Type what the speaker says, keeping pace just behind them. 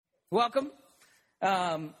Welcome.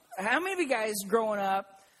 How many of you guys growing up,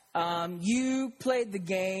 you played the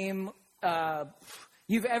game,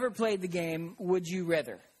 you've ever played the game, Would You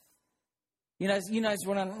Rather? You guys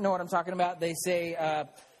want to know what I'm talking about? They say,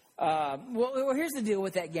 well, here's the deal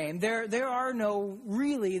with that game. There are no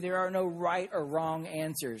right or wrong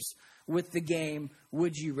answers with the game,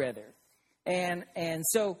 Would You Rather? And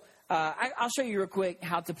so I'll show you real quick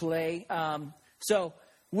how to play. So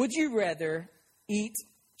would you rather eat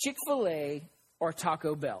Chick-fil-A or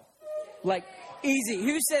Taco Bell? Like, easy.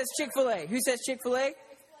 Who says Chick-fil-A? Who says Chick-fil-A?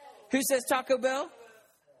 Who says Taco Bell?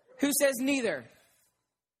 Who says neither?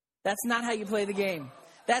 That's not how you play the game.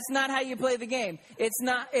 That's not how you play the game. It's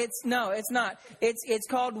not. It's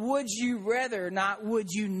called Would You Rather, not Would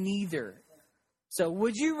You Neither. So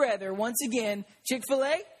would you rather, once again,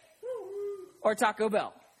 Chick-fil-A or Taco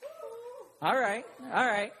Bell? All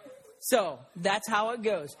right. So that's how it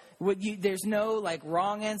goes. There's no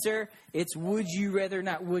wrong answer. It's would you rather,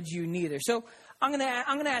 not would you neither. So I'm gonna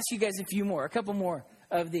ask you guys a couple more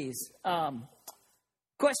of these.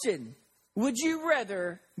 Question: would you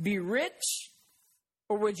rather be rich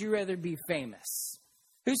or would you rather be famous?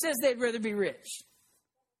 Who says they'd rather be rich?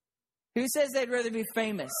 Who says they'd rather be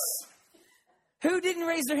famous? Who didn't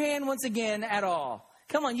raise their hand once again at all?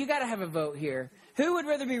 Come on, you got to have a vote here. Who would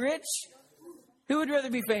rather be rich? Who would rather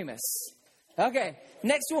be famous? Okay,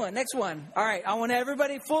 next one. All right, I want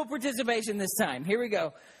everybody full participation this time. Here we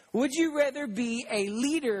go. Would you rather be a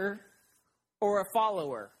leader or a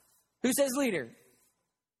follower? Who says leader?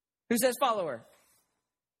 Who says follower?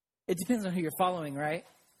 It depends on who you're following, right?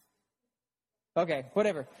 Okay,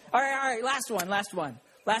 whatever. All right, last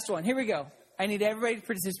one. Here we go. I need everybody to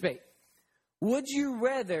participate. Would you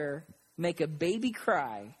rather make a baby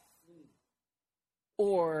cry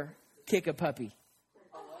or kick a puppy?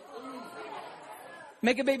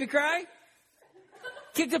 Make a baby cry?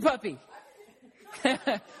 Kick the puppy.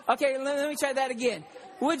 Okay, let me try that again.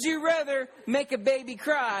 Would you rather make a baby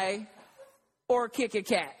cry or kick a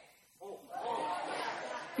cat?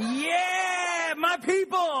 Yeah, my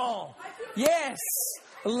people. Yes.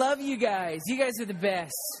 Love you guys. You guys are the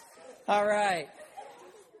best. All right.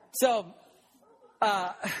 So,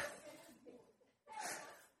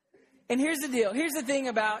 and here's the deal. Here's the thing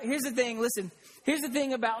about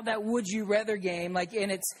that would you rather game.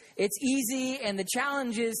 And it's easy, and the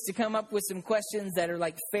challenge is to come up with some questions that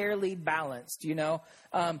are fairly balanced,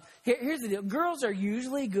 Here's the deal. Girls are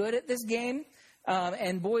usually good at this game,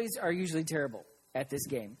 and boys are usually terrible at this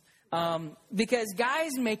game. Because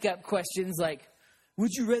guys make up questions like,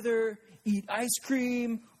 would you rather eat ice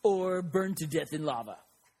cream or burn to death in lava?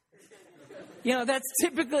 That's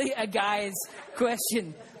typically a guy's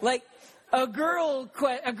question. A girl's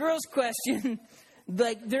question,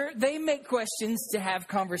 they make questions to have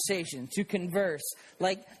conversation, to converse.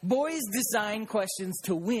 Boys design questions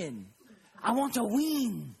to win. I want to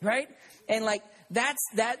win, right? And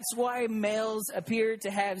that's why males appear to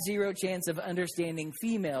have zero chance of understanding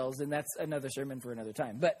females, and that's another sermon for another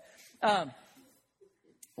time. But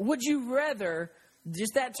would you rather?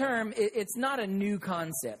 Just that term, it's not a new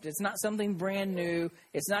concept. It's not something brand new.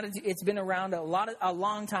 It's been around a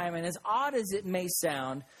long time. And as odd as it may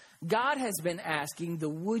sound, God has been asking the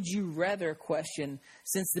would you rather question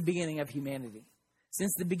since the beginning of humanity.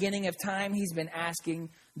 Since the beginning of time, he's been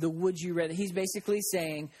asking the would you rather. He's basically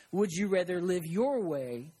saying, would you rather live your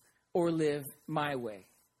way or live my way?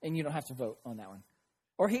 And you don't have to vote on that one.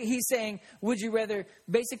 Or he's saying, would you rather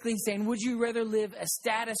live a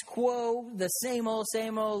status quo, the same old,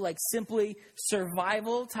 simply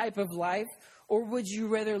survival type of life? Or would you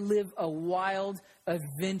rather live a wild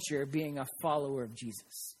adventure being a follower of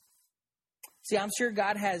Jesus? See, I'm sure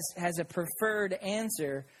God has a preferred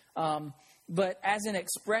answer, but as an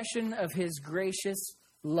expression of his gracious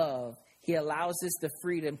love, he allows us the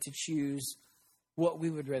freedom to choose what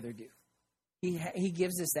we would rather do. He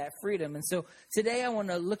gives us that freedom. And so today I want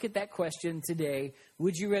to look at that question today.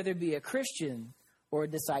 Would you rather be a Christian or a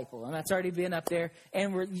disciple? And that's already been up there.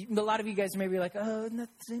 And a lot of you guys may be like, oh, isn't that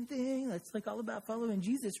the same thing? That's all about following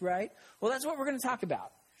Jesus, right? Well, that's what we're going to talk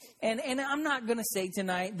about. And I'm not going to say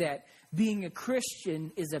tonight that being a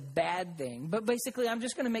Christian is a bad thing. But basically, I'm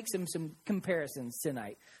just going to make some comparisons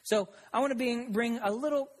tonight. So I want to bring a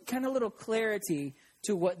little clarity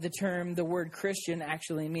to what the word Christian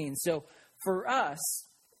actually means. So for us,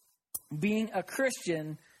 being a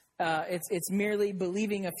Christian, it's merely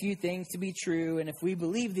believing a few things to be true, and if we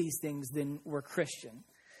believe these things, then we're Christian.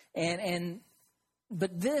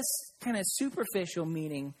 But this kind of superficial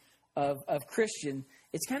meaning of Christian,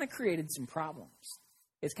 it's kind of created some problems.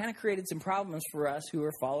 It's kind of created some problems for us who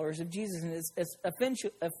are followers of Jesus, and it's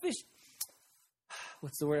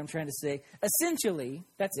what's the word I'm trying to say? Essentially,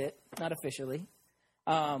 that's it, not officially.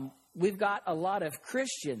 We've got a lot of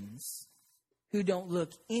Christians who don't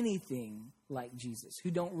look anything like Jesus,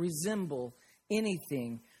 who don't resemble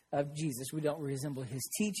anything of Jesus. We don't resemble his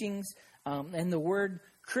teachings. And the word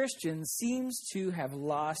Christian seems to have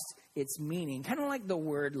lost its meaning, kind of like the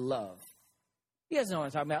word love. You guys know what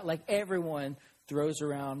I'm talking about. Like everyone throws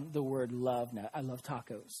around the word love now. I love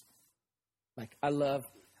tacos. Like I love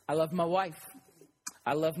my wife.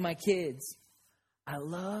 I love my kids. I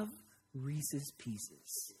love Reese's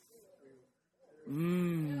Pieces.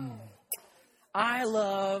 I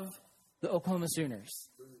love the Oklahoma Sooners.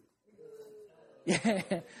 Yeah.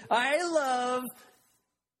 I love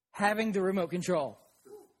having the remote control.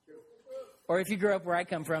 Or if you grew up where I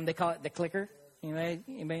come from, they call it the clicker.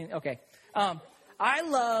 Anybody? Okay. I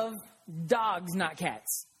love dogs, not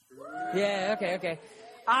cats. Yeah, okay.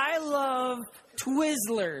 I love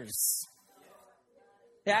Twizzlers.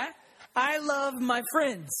 Yeah? I love my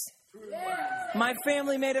friends. My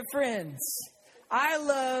family made of friends. I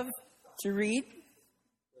love to read.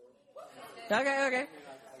 Okay.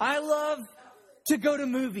 I love to go to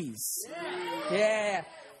movies. Yeah.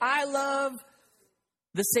 I love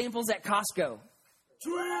the samples at Costco.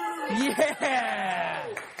 Yeah.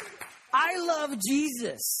 I love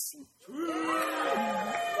Jesus.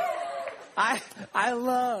 I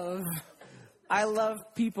love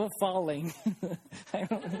people falling. I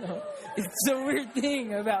don't know. It's a weird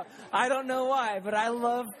thing about, I don't know why, but I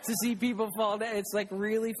love to see people fall down. It's like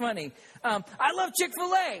really funny. I love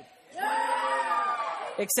Chick-fil-A.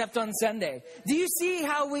 Except on Sunday. Do you see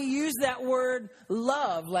how we use that word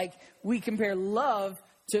love? Like we compare love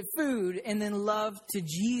to food and then love to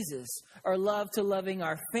Jesus, or love to loving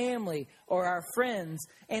our family or our friends,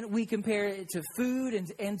 and we compare it to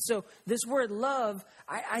food. And so this word love,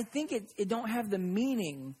 I think it don't have the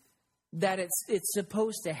meaning that it's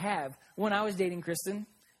supposed to have. When I was dating Kristen,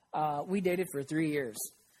 we dated for 3 years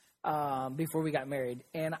before we got married,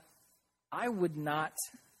 and I would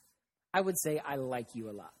say I like you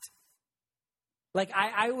a lot. Like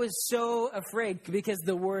I was so afraid because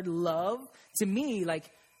the word love to me, like,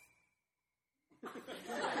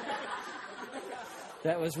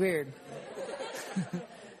 that was weird.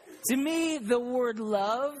 To me, the word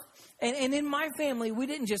love, and in my family, we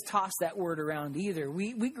didn't just toss that word around either.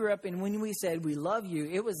 We grew up, and when we said we love you,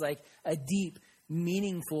 it was like a deep,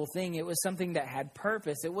 meaningful thing. It was something that had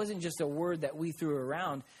purpose. It wasn't just a word that we threw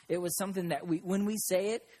around. It was something that when we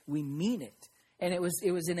say it, we mean it. And it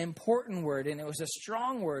was an important word, and it was a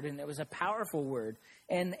strong word, and it was a powerful word.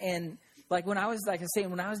 And like when I was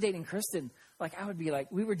dating Kristen, like I would be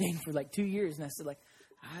like, we were dating for like 2 years, and I said like,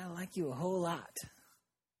 I like you a whole lot.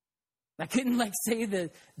 I couldn't like say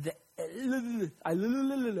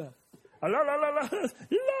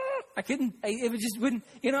I couldn't. It just wouldn't.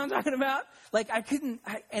 You know what I'm talking about? Like I couldn't.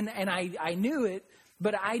 I knew it,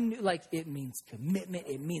 but I knew like it means commitment.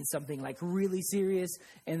 It means something like really serious.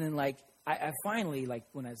 And then like I finally like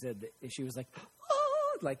when I said that, she was like,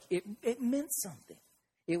 oh, like it meant something.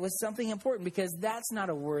 It was something important because that's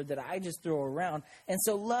not a word that I just throw around. And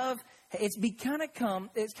so love, it's kind of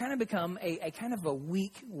become a kind of a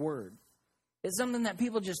weak word. It's something that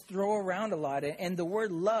people just throw around a lot. And the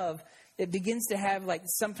word love, it begins to have like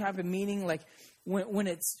some type of meaning, like when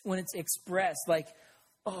it's expressed, like,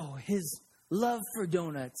 oh, his love for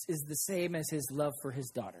donuts is the same as his love for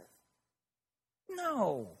his daughter.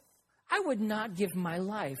 No, I would not give my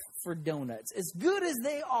life for donuts, as good as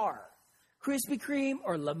they are. Krispy Kreme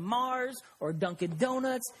or Lamar's or Dunkin'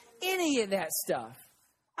 Donuts, any of that stuff.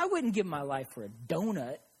 I wouldn't give my life for a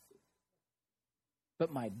donut.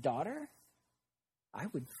 But my daughter, I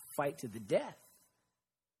would fight to the death.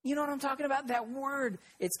 You know what I'm talking about? That word,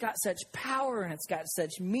 it's got such power and it's got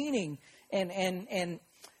such meaning. And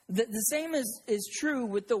the same is true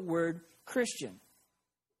with the word Christian.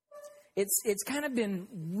 It's kind of been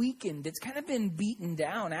weakened. It's kind of been beaten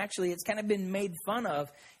down, actually. It's kind of been made fun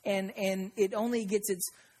of. And it only gets its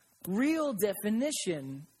real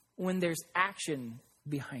definition when there's action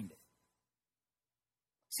behind it.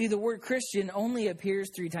 See, the word Christian only appears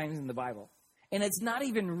 3 times in the Bible. And it's not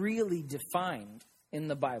even really defined in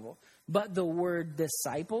the Bible. But the word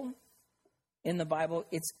disciple in the Bible,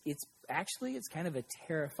 it's kind of a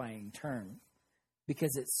terrifying term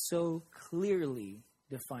because it's so clearly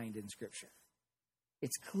defined in Scripture.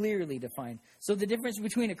 It's clearly defined. So the difference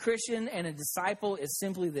between a Christian and a disciple is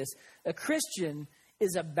simply this. A Christian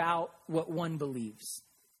is about what one believes.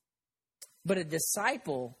 But a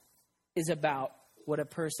disciple is about what a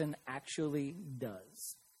person actually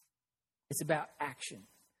does. It's about action.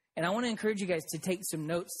 And I want to encourage you guys to take some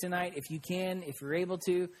notes tonight, if you can, if you're able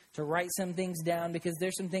to write some things down, because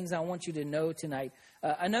there's some things I want you to know tonight.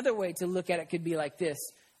 Another way to look at it could be like this.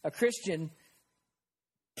 A Christian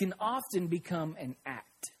can often become an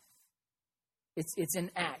act. It's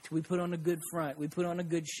an act. We put on a good front. We put on a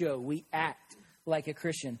good show. We act like a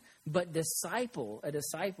Christian. But a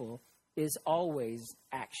disciple is always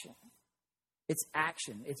action. It's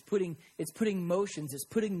action. It's putting motions. It's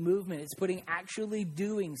putting movement. It's putting actually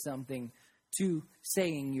doing something to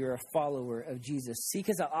saying you're a follower of Jesus. See,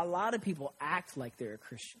 because a lot of people act like they're a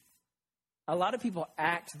Christian. A lot of people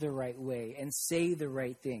act the right way and say the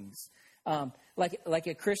right things, like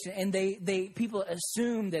a Christian. And people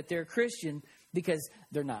assume that they're Christian because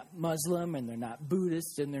they're not Muslim and they're not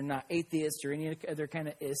Buddhist and they're not atheist or any other kind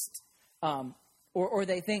of ist. Or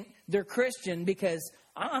they think they're Christian because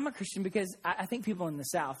I'm a Christian because I think people in the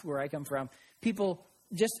South, where I come from, people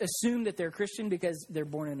just assume that they're Christian because they're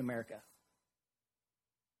born in America.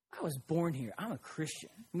 I was born here. I'm a Christian.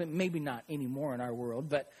 Maybe not anymore in our world,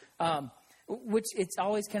 but which it's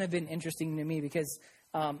always kind of been interesting to me because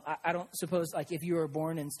I don't suppose, like, if you were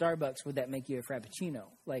born in Starbucks, would that make you a Frappuccino?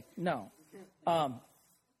 Like, no.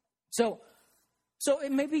 So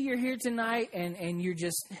maybe you're here tonight and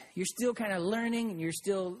you're still kind of learning and you're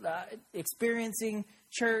still experiencing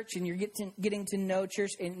church and you're getting to know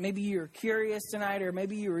church, and maybe you're curious tonight, or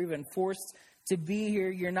maybe you were even forced to be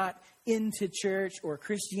here. You're not into church or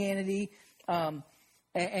Christianity.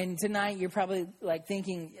 And tonight you're probably like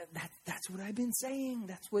thinking, that's what I've been saying.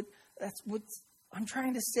 That's what I'm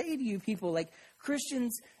trying to say to you people. Like,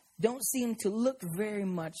 Christians don't seem to look very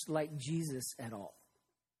much like Jesus at all.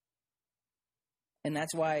 And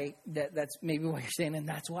that's why, that's maybe what you're saying, and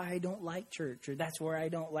that's why I don't like church, or that's why I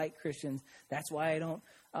don't like Christians. That's why I don't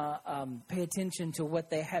pay attention to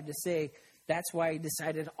what they have to say. That's why I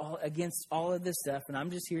decided against all of this stuff, and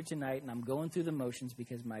I'm just here tonight, and I'm going through the motions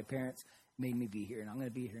because my parents made me be here, and I'm going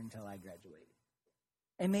to be here until I graduate.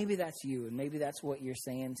 And maybe that's you, and maybe that's what you're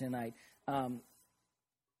saying tonight. And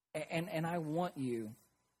I want you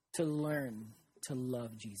to learn to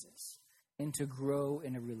love Jesus and to grow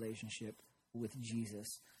in a relationship with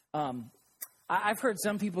Jesus. I've heard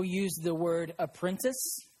some people use the word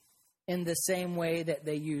apprentice in the same way that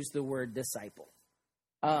they use the word disciple.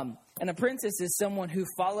 An apprentice is someone who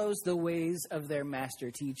follows the ways of their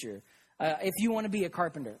master teacher. If you want to be a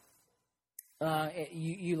carpenter,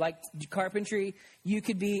 you like carpentry, you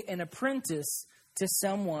could be an apprentice to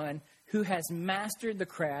someone who has mastered the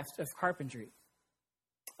craft of carpentry.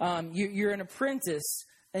 You're an apprentice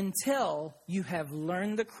until you have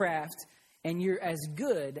learned the craft and you're as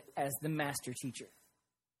good as the master teacher.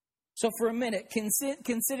 So for a minute,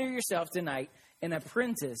 consider yourself tonight an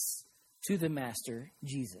apprentice to the master,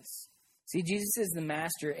 Jesus. See, Jesus is the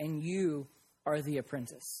master and you are the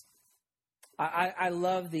apprentice. I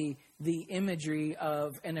love the imagery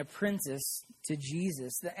of an apprentice to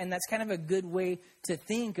Jesus. And that's kind of a good way to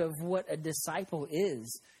think of what a disciple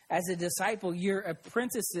is. As a disciple, your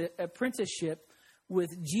apprenticeship with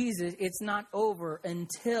Jesus, it's not over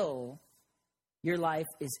until your life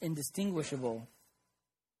is indistinguishable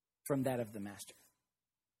from that of the master.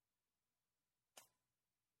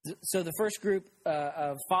 So the first group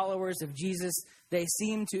of followers of Jesus, they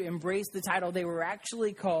seemed to embrace the title. They were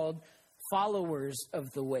actually called followers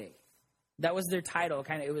of the way. That was their title,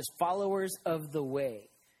 kind of. It was followers of the way.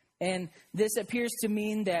 And this appears to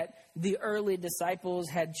mean that the early disciples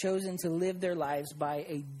had chosen to live their lives by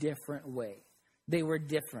a different way. They were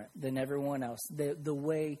different than everyone else, the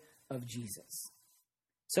way of Jesus.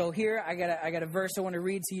 So here I got a verse I want to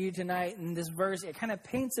read to you tonight, and this verse, it kind of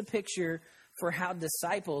paints a picture for how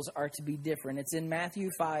disciples are to be different. It's in Matthew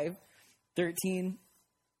 5:13,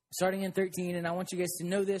 starting in 13, and I want you guys to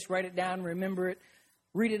know this, write it down, remember it,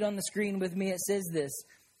 read it on the screen with me. It says this: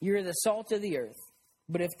 "You're the salt of the earth,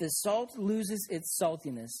 but if the salt loses its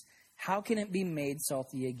saltiness, how can it be made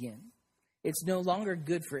salty again? It's no longer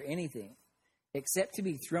good for anything except to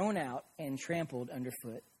be thrown out and trampled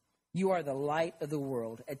underfoot. You are the light of the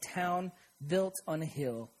world. A town built on a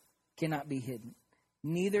hill cannot be hidden.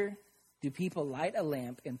 Neither do people light a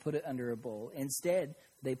lamp and put it under a bowl. Instead,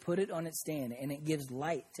 they put it on its stand, and it gives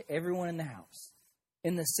light to everyone in the house.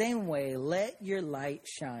 In the same way, let your light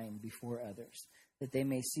shine before others, that they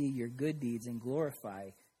may see your good deeds and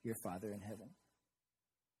glorify your Father in heaven."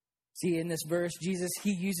 See, in this verse, Jesus,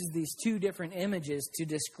 he uses these two different images to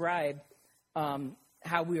describe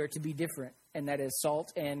how we are to be different, and that is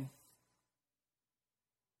salt and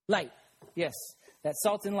light. Yes, that's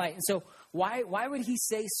salt and light. And so why would he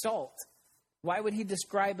say salt? Why would he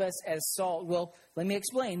describe us as salt? Well, let me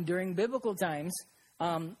explain. During biblical times,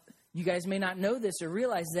 You guys may not know this or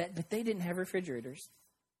realize that, but they didn't have refrigerators.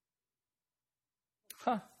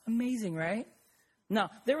 Amazing, right? No,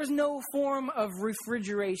 there was no form of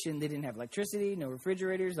refrigeration. They didn't have electricity, no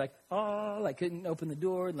refrigerators. Couldn't open the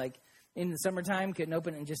door. Like in the summertime, couldn't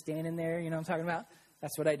open it and just stand in there. You know what I'm talking about?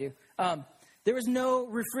 That's what I do. There was no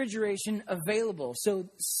refrigeration available. So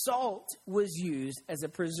salt was used as a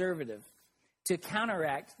preservative to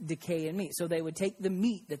counteract decay in meat. So they would take the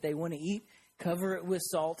meat that they want to eat, cover it with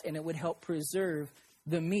salt, and it would help preserve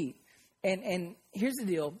the meat. And here's the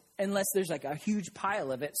deal. Unless there's like a huge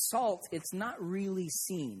pile of it, salt, it's not really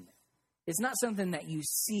seen. It's not something that you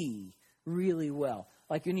see really well.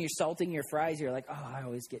 Like when you're salting your fries, you're like, oh, I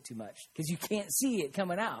always get too much. Because you can't see it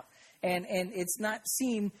coming out. And it's not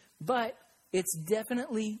seen, but it's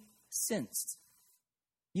definitely sensed.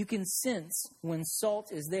 You can sense when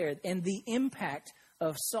salt is there. And the impact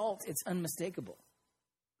of salt, it's unmistakable.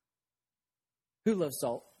 Who loves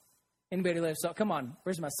salt? Anybody love salt? Come on,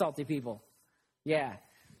 where's my salty people? Yeah.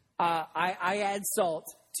 I add salt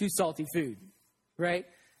to salty food, right?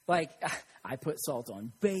 Like, I put salt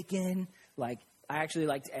on bacon. Like, I actually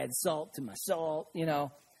like to add salt to my salt, you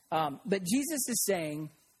know. But Jesus is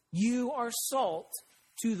saying, you are salt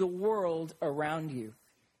to the world around you.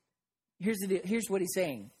 Here's what he's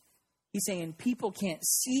saying. He's saying people can't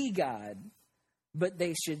see God, but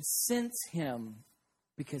they should sense him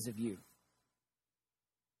because of you.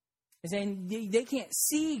 He's saying they can't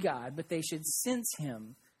see God, but they should sense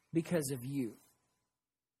him because of you.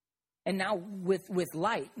 And now with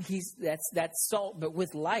light, that's salt, but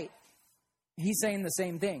with light, he's saying the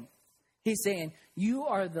same thing. He's saying, you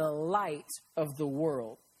are the light of the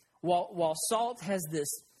world. While salt has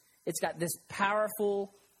it's got this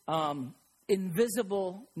powerful,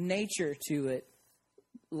 invisible nature to it,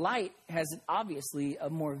 light has obviously a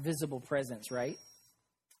more visible presence, right?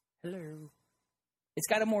 Hello. It's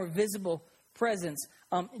got a more visible presence.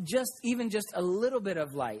 Just a little bit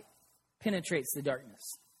of light penetrates the darkness.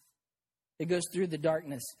 It goes through the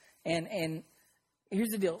darkness. And here's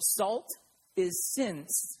the deal. Salt is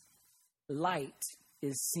sensed. Light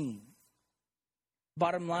is seen.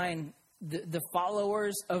 Bottom line, the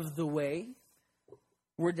followers of the way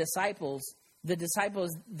were disciples. The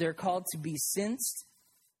disciples, they're called to be sensed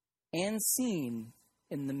and seen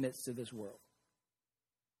in the midst of this world.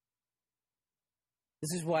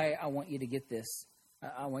 This is why I want you to get this.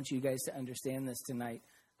 I want you guys to understand this tonight.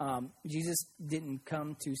 Jesus didn't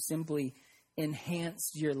come to simply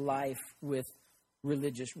enhance your life with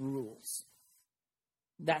religious rules.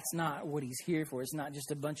 That's not what he's here for. It's not just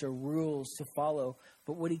a bunch of rules to follow.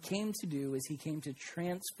 But what he came to do is he came to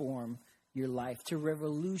transform your life, to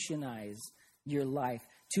revolutionize your life,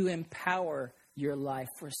 to empower your life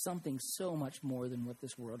for something so much more than what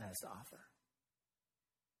this world has to offer.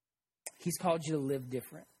 He's called you to live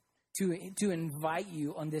different, to invite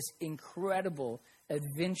you on this incredible,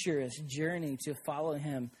 adventurous journey to follow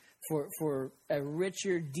him for a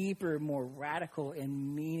richer, deeper, more radical,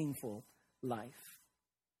 and meaningful life.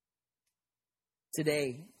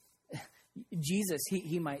 Today, Jesus,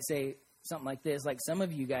 he might say something like this, like some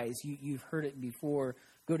of you guys, you've heard it before.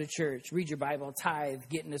 Go to church, read your Bible, tithe,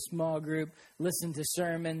 get in a small group, listen to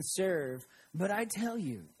sermons, serve. But I tell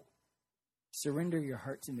you, surrender your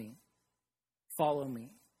heart to me. Follow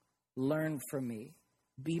me. Learn from me.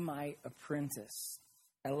 Be my apprentice.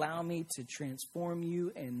 Allow me to transform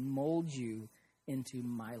you and mold you into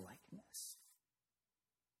my likeness.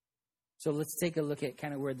 So let's take a look at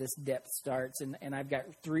kind of where this depth starts. And I've got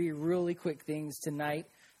 3 really quick things tonight.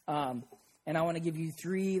 And I want to give you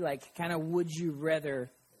 3 like kind of would you rather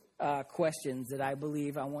questions that I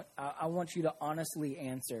believe I want you to honestly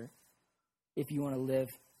answer if you want to live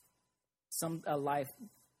a life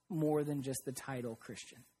more than just the title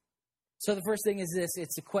Christian. So the first thing is this.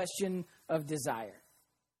 It's a question of desire.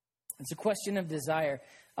 It's a question of desire.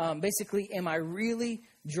 Basically, am I really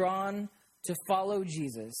drawn to follow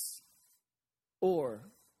Jesus, or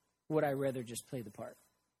would I rather just play the part?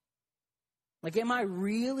 Like, am I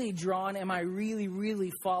really drawn? Am I really,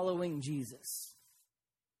 really following Jesus?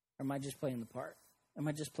 Or am I just playing the part? Am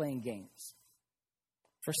I just playing games?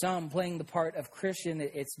 For some, playing the part of Christian,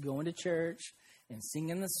 it's going to church and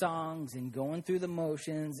singing the songs and going through the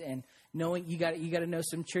motions and knowing you got to know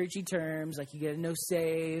some churchy terms, like you got to know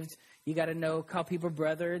saved, you got to know call people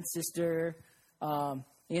brother and sister,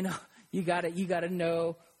 you got to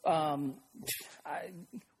know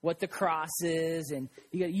what the cross is, and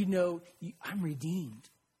I'm redeemed,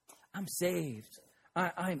 I'm saved,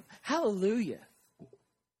 I'm hallelujah,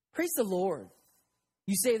 praise the Lord.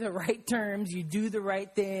 You say the right terms. You do the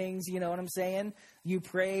right things. You know what I'm saying? You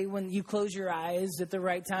pray when you close your eyes at the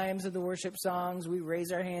right times of the worship songs. We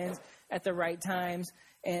raise our hands at the right times.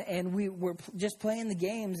 And we're just playing the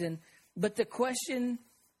games. But the question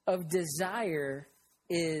of desire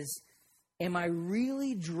is, am I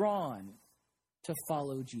really drawn to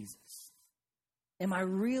follow Jesus? Am I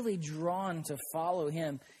really drawn to follow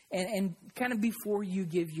him? And kind of before you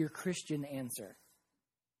give your Christian answer,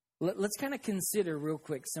 let's kind of consider real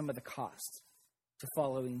quick some of the costs to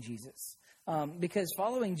following Jesus. Because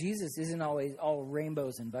following Jesus isn't always all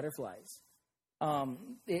rainbows and butterflies.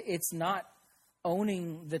 It's not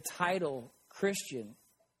owning the title Christian.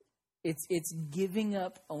 It's giving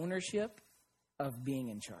up ownership of being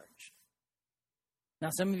in charge.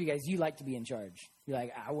 Now, some of you guys, you like to be in charge. You're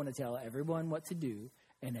like, I want to tell everyone what to do,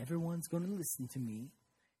 and everyone's going to listen to me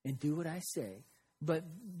and do what I say. But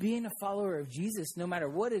being a follower of Jesus, no matter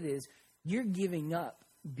what it is, you're giving up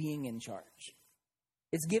being in charge.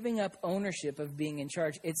 It's giving up ownership of being in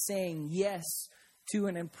charge. It's saying yes to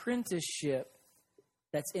an apprenticeship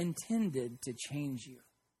that's intended to change you.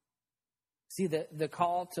 See, the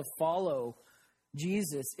call to follow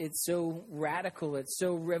Jesus, it's so radical, it's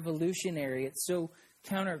so revolutionary, it's so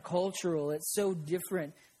countercultural, it's so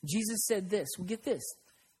different. Jesus said this. Well, get this.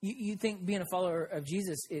 You think being a follower of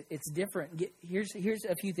Jesus, it's different. Here's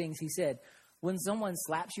a few things he said. When someone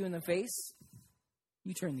slaps you in the face,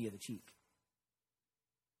 you turn the other cheek.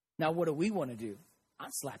 Now, what do we want to do? I'm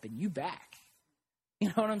slapping you back. You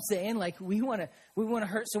know what I'm saying? Like we want to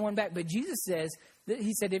hurt someone back. But Jesus says,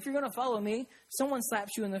 he said, if you're going to follow me, someone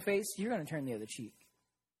slaps you in the face, you're going to turn the other cheek.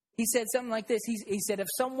 He said something like this. He said, if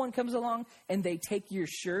someone comes along and they take your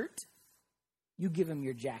shirt, you give them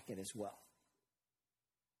your jacket as well.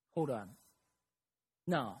 Hold on.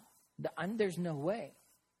 No, there's no way.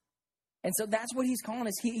 And so that's what he's calling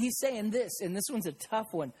us. He's saying this, and this one's a tough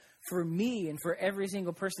one for me and for every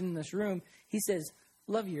single person in this room. He says,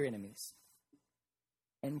 love your enemies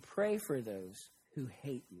and pray for those who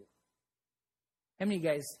hate you. How many of you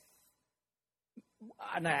guys,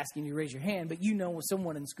 I'm not asking you to raise your hand, but you know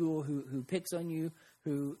someone in school who picks on you,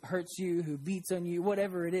 who hurts you, who beats on you,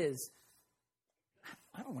 whatever it is.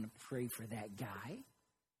 I don't want to pray for that guy.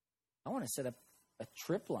 I want to set up a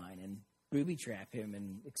trip line and booby trap him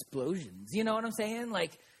and explosions. You know what I'm saying?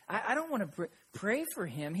 Like, I don't want to pray for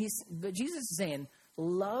him. But Jesus is saying,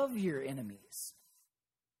 love your enemies.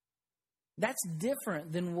 That's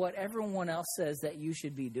different than what everyone else says that you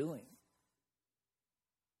should be doing.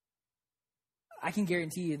 I can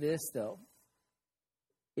guarantee you this, though.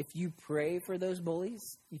 If you pray for those bullies,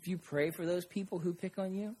 if you pray for those people who pick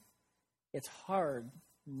on you, it's hard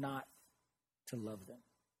not to love them.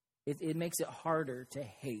 It makes it harder to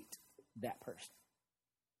hate that person.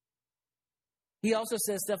 He also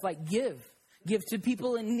says stuff like give. Give to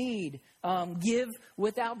people in need. Give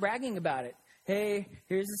without bragging about it. Hey,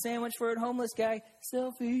 here's a sandwich for a homeless guy.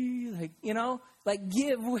 Selfie.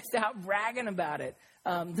 Give without bragging about it.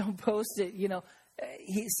 Don't post it.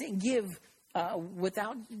 He's saying give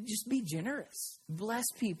without, just be generous. Bless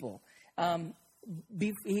people.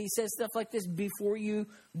 He says stuff like this: before you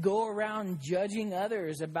go around judging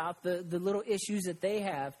others about the little issues that they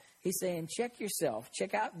have, he's saying, check yourself.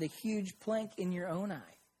 Check out the huge plank in your own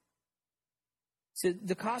eye. So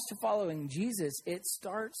the cost of following Jesus, it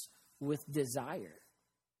starts with desire.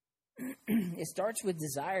 It starts with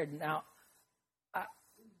desire. Now, I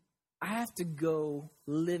have to go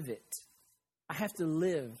live it. I have to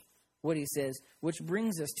live what he says, which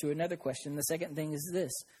brings us to another question. The second thing is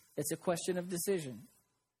this. It's a question of decision.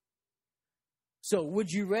 So would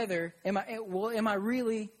you rather, am I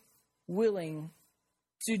really willing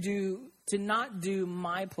to not do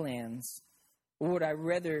my plans, or would I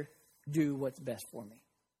rather do what's best for me?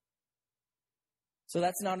 So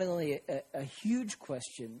that's not only a huge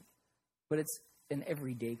question, but it's an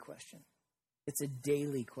everyday question. It's a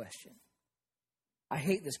daily question. I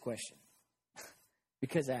hate this question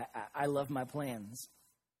because I love my plans.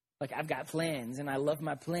 Like, I've got plans, and I love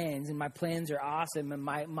my plans, and my plans are awesome, and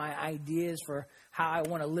my ideas for how I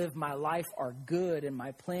want to live my life are good, and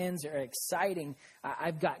my plans are exciting.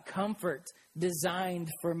 I've got comfort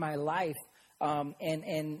designed for my life.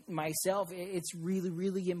 And myself, it's really,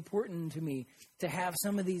 really important to me to have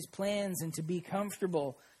some of these plans and to be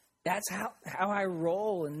comfortable. That's how I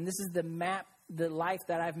roll, and this is the life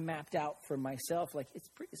that I've mapped out for myself. Like, it's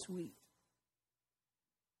pretty sweet.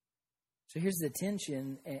 So here's the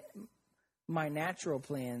tension. My natural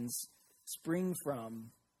plans spring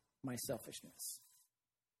from my selfishness.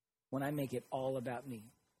 When I make it all about me,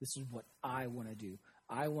 this is what I want to do.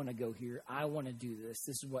 I want to go here. I want to do this.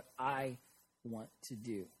 This is what I want to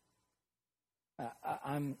do.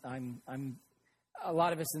 I'm a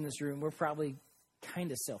lot of us in this room, we're probably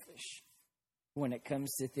kind of selfish when it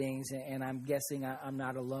comes to things, and I'm guessing I'm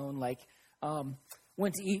not alone. Like,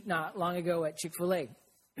 went to eat not long ago at Chick-fil-A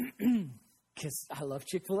because I love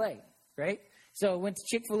Chick-fil-A, right? So I went to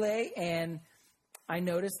Chick-fil-A, and I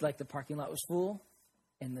noticed, like, the parking lot was full,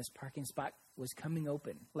 and this parking spot was coming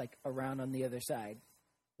open, like, around on the other side.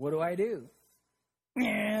 What do?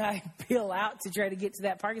 I peel out to try to get to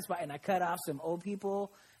that parking spot, and I cut off some old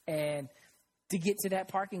people and to get to that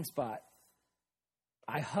parking spot.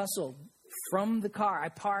 I hustled from the car. I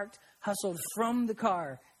parked, hustled from the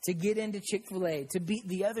car to get into Chick-fil-A, to beat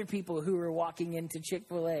the other people who were walking into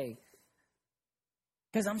Chick-fil-A.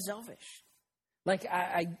 Because I'm selfish. Like,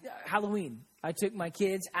 Halloween, I took my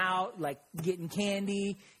kids out, like, getting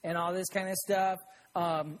candy and all this kind of stuff.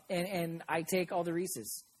 And I take all the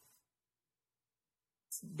Reese's.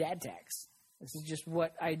 It's dad tax. This is just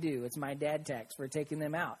what I do. It's my dad tax for taking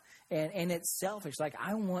them out. And it's selfish. Like,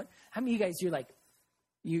 how many of you guys, you're like,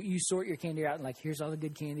 you sort your candy out and like, here's all the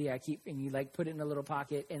good candy I keep, and you like put it in a little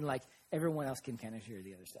pocket, and like everyone else can kind of share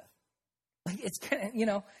the other stuff. Like, it's kind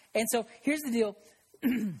of, and so here's the deal.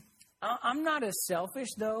 I'm not as selfish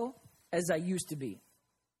though as I used to be.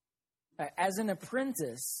 As an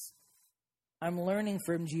apprentice, I'm learning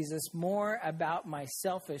from Jesus more about my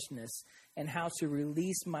selfishness and how to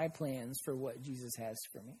release my plans for what Jesus has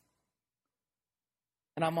for me.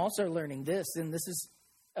 And I'm also learning this, and this is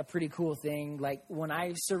a pretty cool thing. Like, when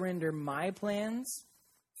I surrender my plans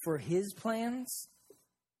for his plans,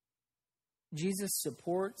 Jesus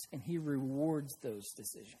supports and he rewards those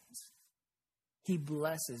decisions. He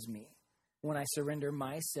blesses me when I surrender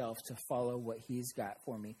myself to follow what he's got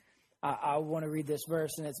for me. I want to read this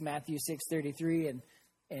verse, and it's Matthew 6:33,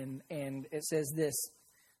 and it says this: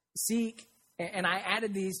 seek, and I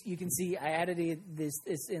added these. You can see I added this.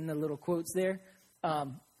 It's in the little quotes there,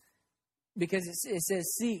 because it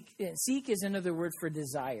says seek. Seek is another word for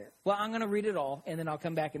desire. Well, I'm going to read it all, and then I'll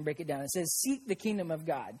come back and break it down. It says, "Seek the kingdom of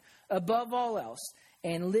God above all else,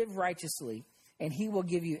 and live righteously, and he will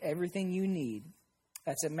give you everything you need."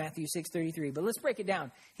 That's at Matthew 6:33. But let's break it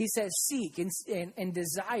down. He says seek, and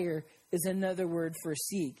desire is another word for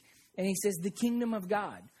seek. And he says the kingdom of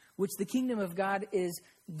God, which the kingdom of God is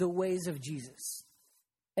the ways of Jesus.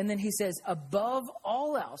 And then he says above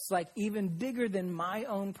all else, like even bigger than my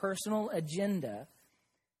own personal agenda,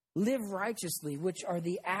 live righteously, which are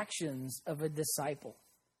the actions of a disciple.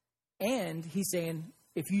 And he's saying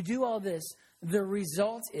if you do all this, the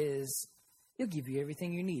result is he'll give you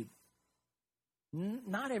everything you need.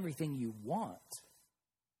 Not everything you want,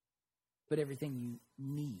 but everything you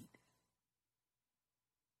need.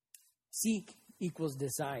 Seek equals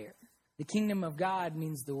desire. The kingdom of God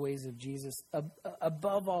means the ways of Jesus.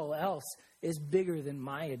 Above all else is bigger than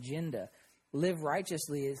my agenda. Live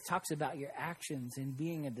righteously. It talks about your actions and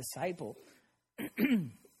being a disciple.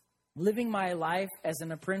 Living my life as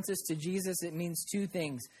an apprentice to Jesus, it means two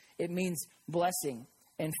things. It means blessing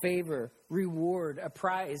and favor, reward, a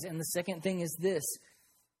prize. And the second thing is this: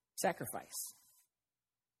 sacrifice.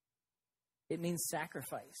 It means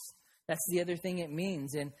sacrifice. That's the other thing it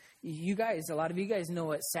means. And you guys, a lot of you guys know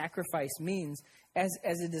what sacrifice means. As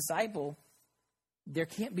a disciple, there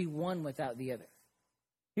can't be one without the other.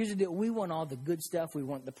 Here's the deal. We want all the good stuff. We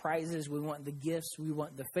want the prizes. We want the gifts. We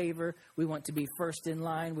want the favor. We want to be first in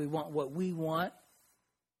line. We want what we want.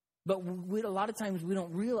 But a lot of times we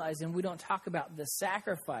don't realize and we don't talk about the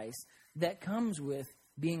sacrifice that comes with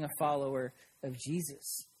being a follower of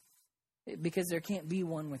Jesus. Because there can't be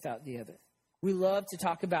one without the other. We love to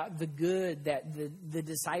talk about the good that the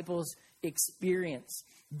disciples experience,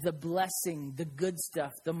 the blessing, the good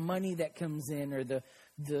stuff, the money that comes in, or the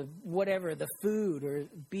whatever, the food, or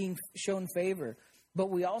being shown favor.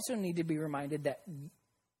 But we also need to be reminded that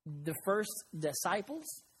the first disciples,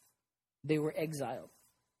 they were exiled.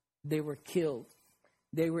 They were killed.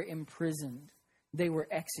 They were imprisoned. They were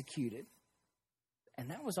executed.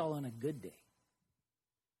 And that was all on a good day.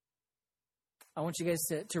 I want you guys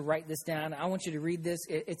to write this down. I want you to read this.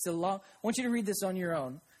 I want you to read this on your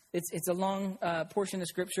own. It's a long portion of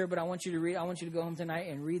scripture, but I want you to go home tonight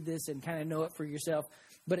and read this and kind of know it for yourself.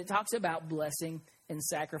 But it talks about blessing and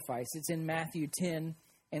sacrifice. It's in Matthew 10,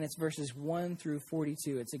 and it's verses 1 through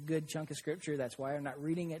 42. It's a good chunk of scripture. That's why I'm not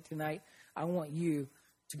reading it tonight. I want you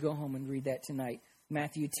to go home and read that tonight.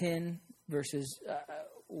 Matthew 10, verses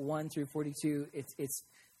 1 through 42.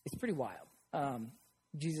 It's pretty wild.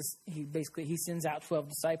 Jesus, he sends out 12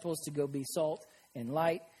 disciples to go be salt and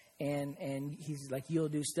light. And he's like, you'll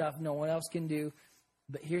do stuff no one else can do.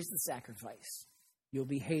 But here's the sacrifice. You'll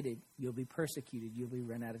be hated. You'll be persecuted. You'll be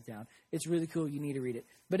run out of town. It's really cool. You need to read it.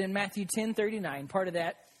 But in Matthew 10:39, part of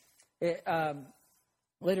that,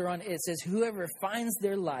 later on, it says, whoever finds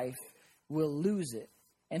their life will lose it.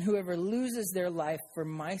 And whoever loses their life for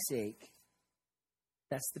my sake,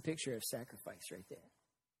 that's the picture of sacrifice right there,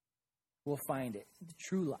 will find it. The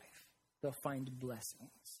true life. They'll find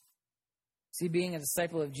blessings. See, being a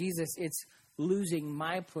disciple of Jesus, it's losing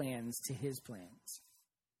my plans to his plans.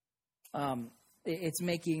 It's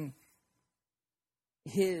making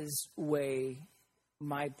his way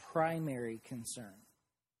my primary concern.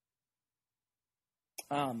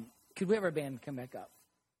 Could we have our band come back up?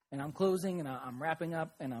 And I'm closing, and I'm wrapping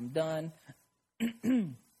up, and I'm done.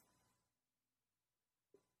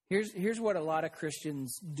 Here's what a lot of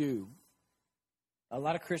Christians do. A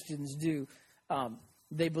lot of Christians do.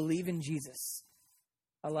 They believe in Jesus.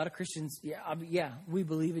 A lot of Christians, we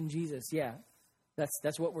believe in Jesus. Yeah,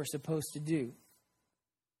 that's what we're supposed to do.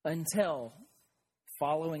 Until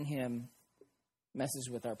following him messes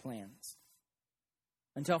with our plans.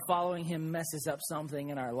 Until following him messes up something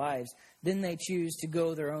in our lives. Then they choose to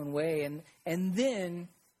go their own way. And then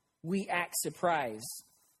we act surprised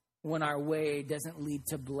when our way doesn't lead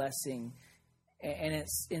to blessing. And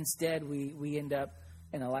it's instead we end up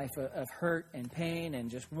in a life of hurt and pain and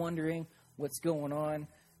just wondering what's going on.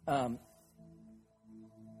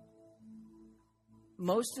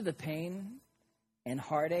 Most of the pain and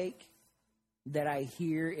heartache that I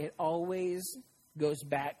hear, it always goes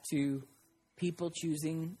back to people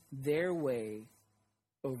choosing their way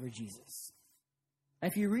over Jesus.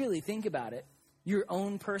 If you really think about it, your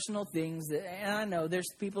own personal things, and I know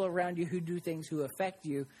there's people around you who do things who affect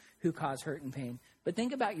you, who cause hurt and pain, but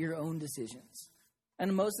think about your own decisions.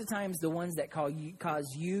 And most of the times, the ones that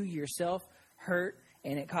cause you yourself hurt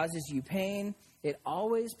and it causes you pain, it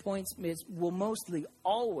will mostly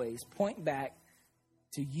always point back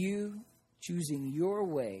to you choosing your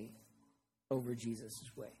way over Jesus'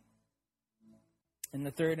 way. And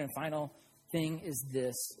the third and final thing is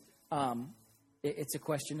this. It's a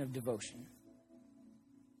question of devotion.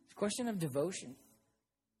 It's a question of devotion.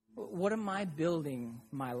 What am I building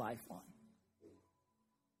my life on?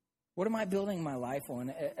 What am I building my life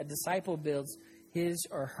on? A disciple builds his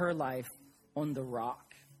or her life on the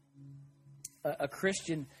rock. A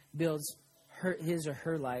Christian builds his or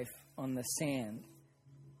her life on the sand.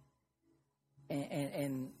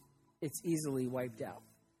 And it's easily wiped out.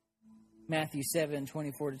 Matthew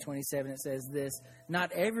 7:24-27, it says this,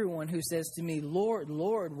 not everyone who says to me, Lord,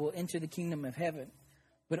 Lord, will enter the kingdom of heaven,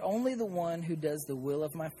 but only the one who does the will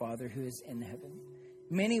of my Father who is in heaven.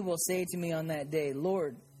 Many will say to me on that day,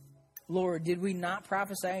 Lord, Lord, did we not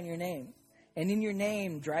prophesy in your name? And in your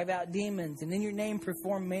name drive out demons, and in your name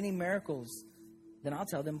perform many miracles? Then I'll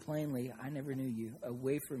tell them plainly, I never knew you.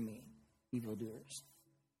 Away from me, evildoers.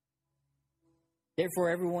 Therefore,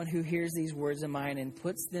 everyone who hears these words of mine and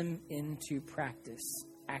puts them into practice,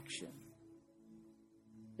 action,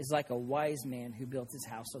 is like a wise man who built his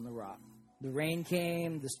house on the rock. The rain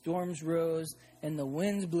came, the storms rose, and the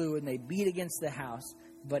winds blew, and they beat against the house,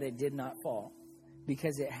 but it did not fall,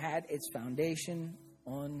 because it had its foundation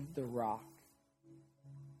on the rock.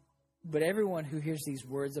 But everyone who hears these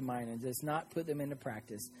words of mine and does not put them into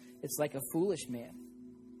practice, it's like a foolish man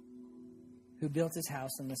who built his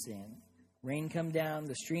house on the sand. Rain come down,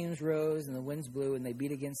 the streams rose, and the winds blew, and they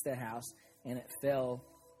beat against that house, and it fell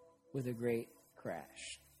with a great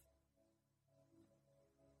crash.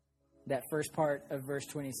 That first part of verse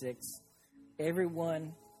 26,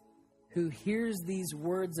 everyone who hears these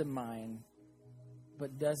words of mine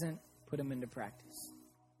but doesn't put them into practice,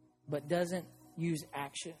 but doesn't use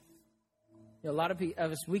action. You know, a lot of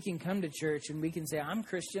us, we can come to church and we can say, I'm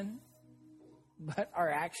Christian, but our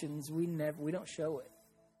actions, we don't show it.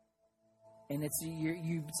 And it's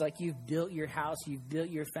like you've built your house, you've built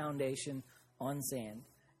your foundation on sand.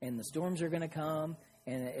 And the storms are going to come,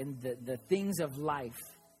 and the things of life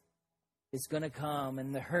is going to come,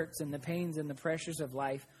 and the hurts and the pains and the pressures of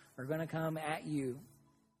life are going to come at you.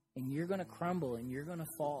 And you're going to crumble, and you're going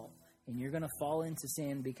to fall. And you're going to fall into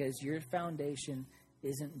sin because your foundation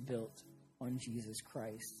isn't built on Jesus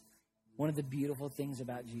Christ. One of the beautiful things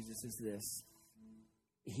about Jesus is this.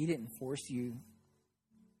 He didn't force you.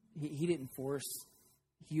 He didn't force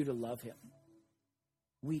you to love him.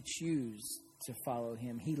 We choose to follow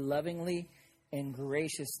him. He lovingly and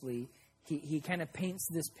graciously, he kind of paints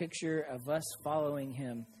this picture of us following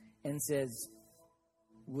him and says,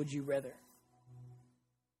 would you rather?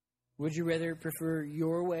 Would you rather prefer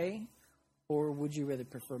your way, or would you rather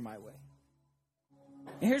prefer my way?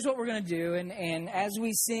 And here's what we're going to do. And as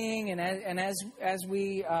we sing and as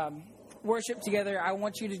we worship together, I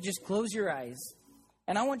want you to just close your eyes.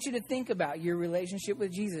 And I want you to think about your relationship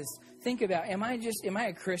with Jesus. Think about, am I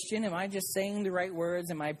a Christian? Am I just saying the right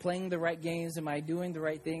words? Am I playing the right games? Am I doing the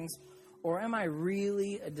right things? Or am I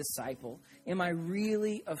really a disciple? Am I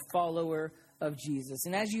really a follower of Jesus?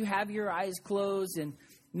 And as you have your eyes closed and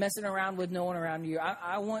messing around with no one around you,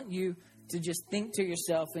 I want you to just think to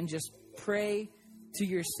yourself and just pray to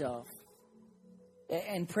yourself.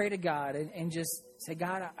 And pray to God and just say,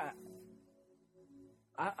 God,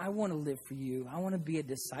 I want to live for you. I want to be a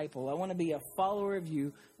disciple. I want to be a follower of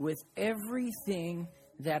you with everything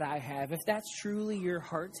that I have. If that's truly your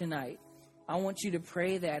heart tonight, I want you to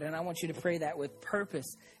pray that, and I want you to pray that with purpose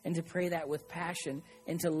and to pray that with passion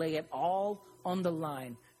and to lay it all on the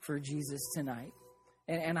line for Jesus tonight.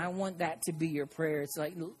 And I want that to be your prayer. It's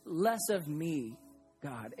like less of me,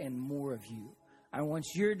 God, and more of you. I want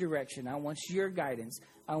your direction. I want your guidance.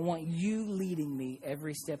 I want you leading me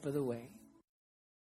every step of the way.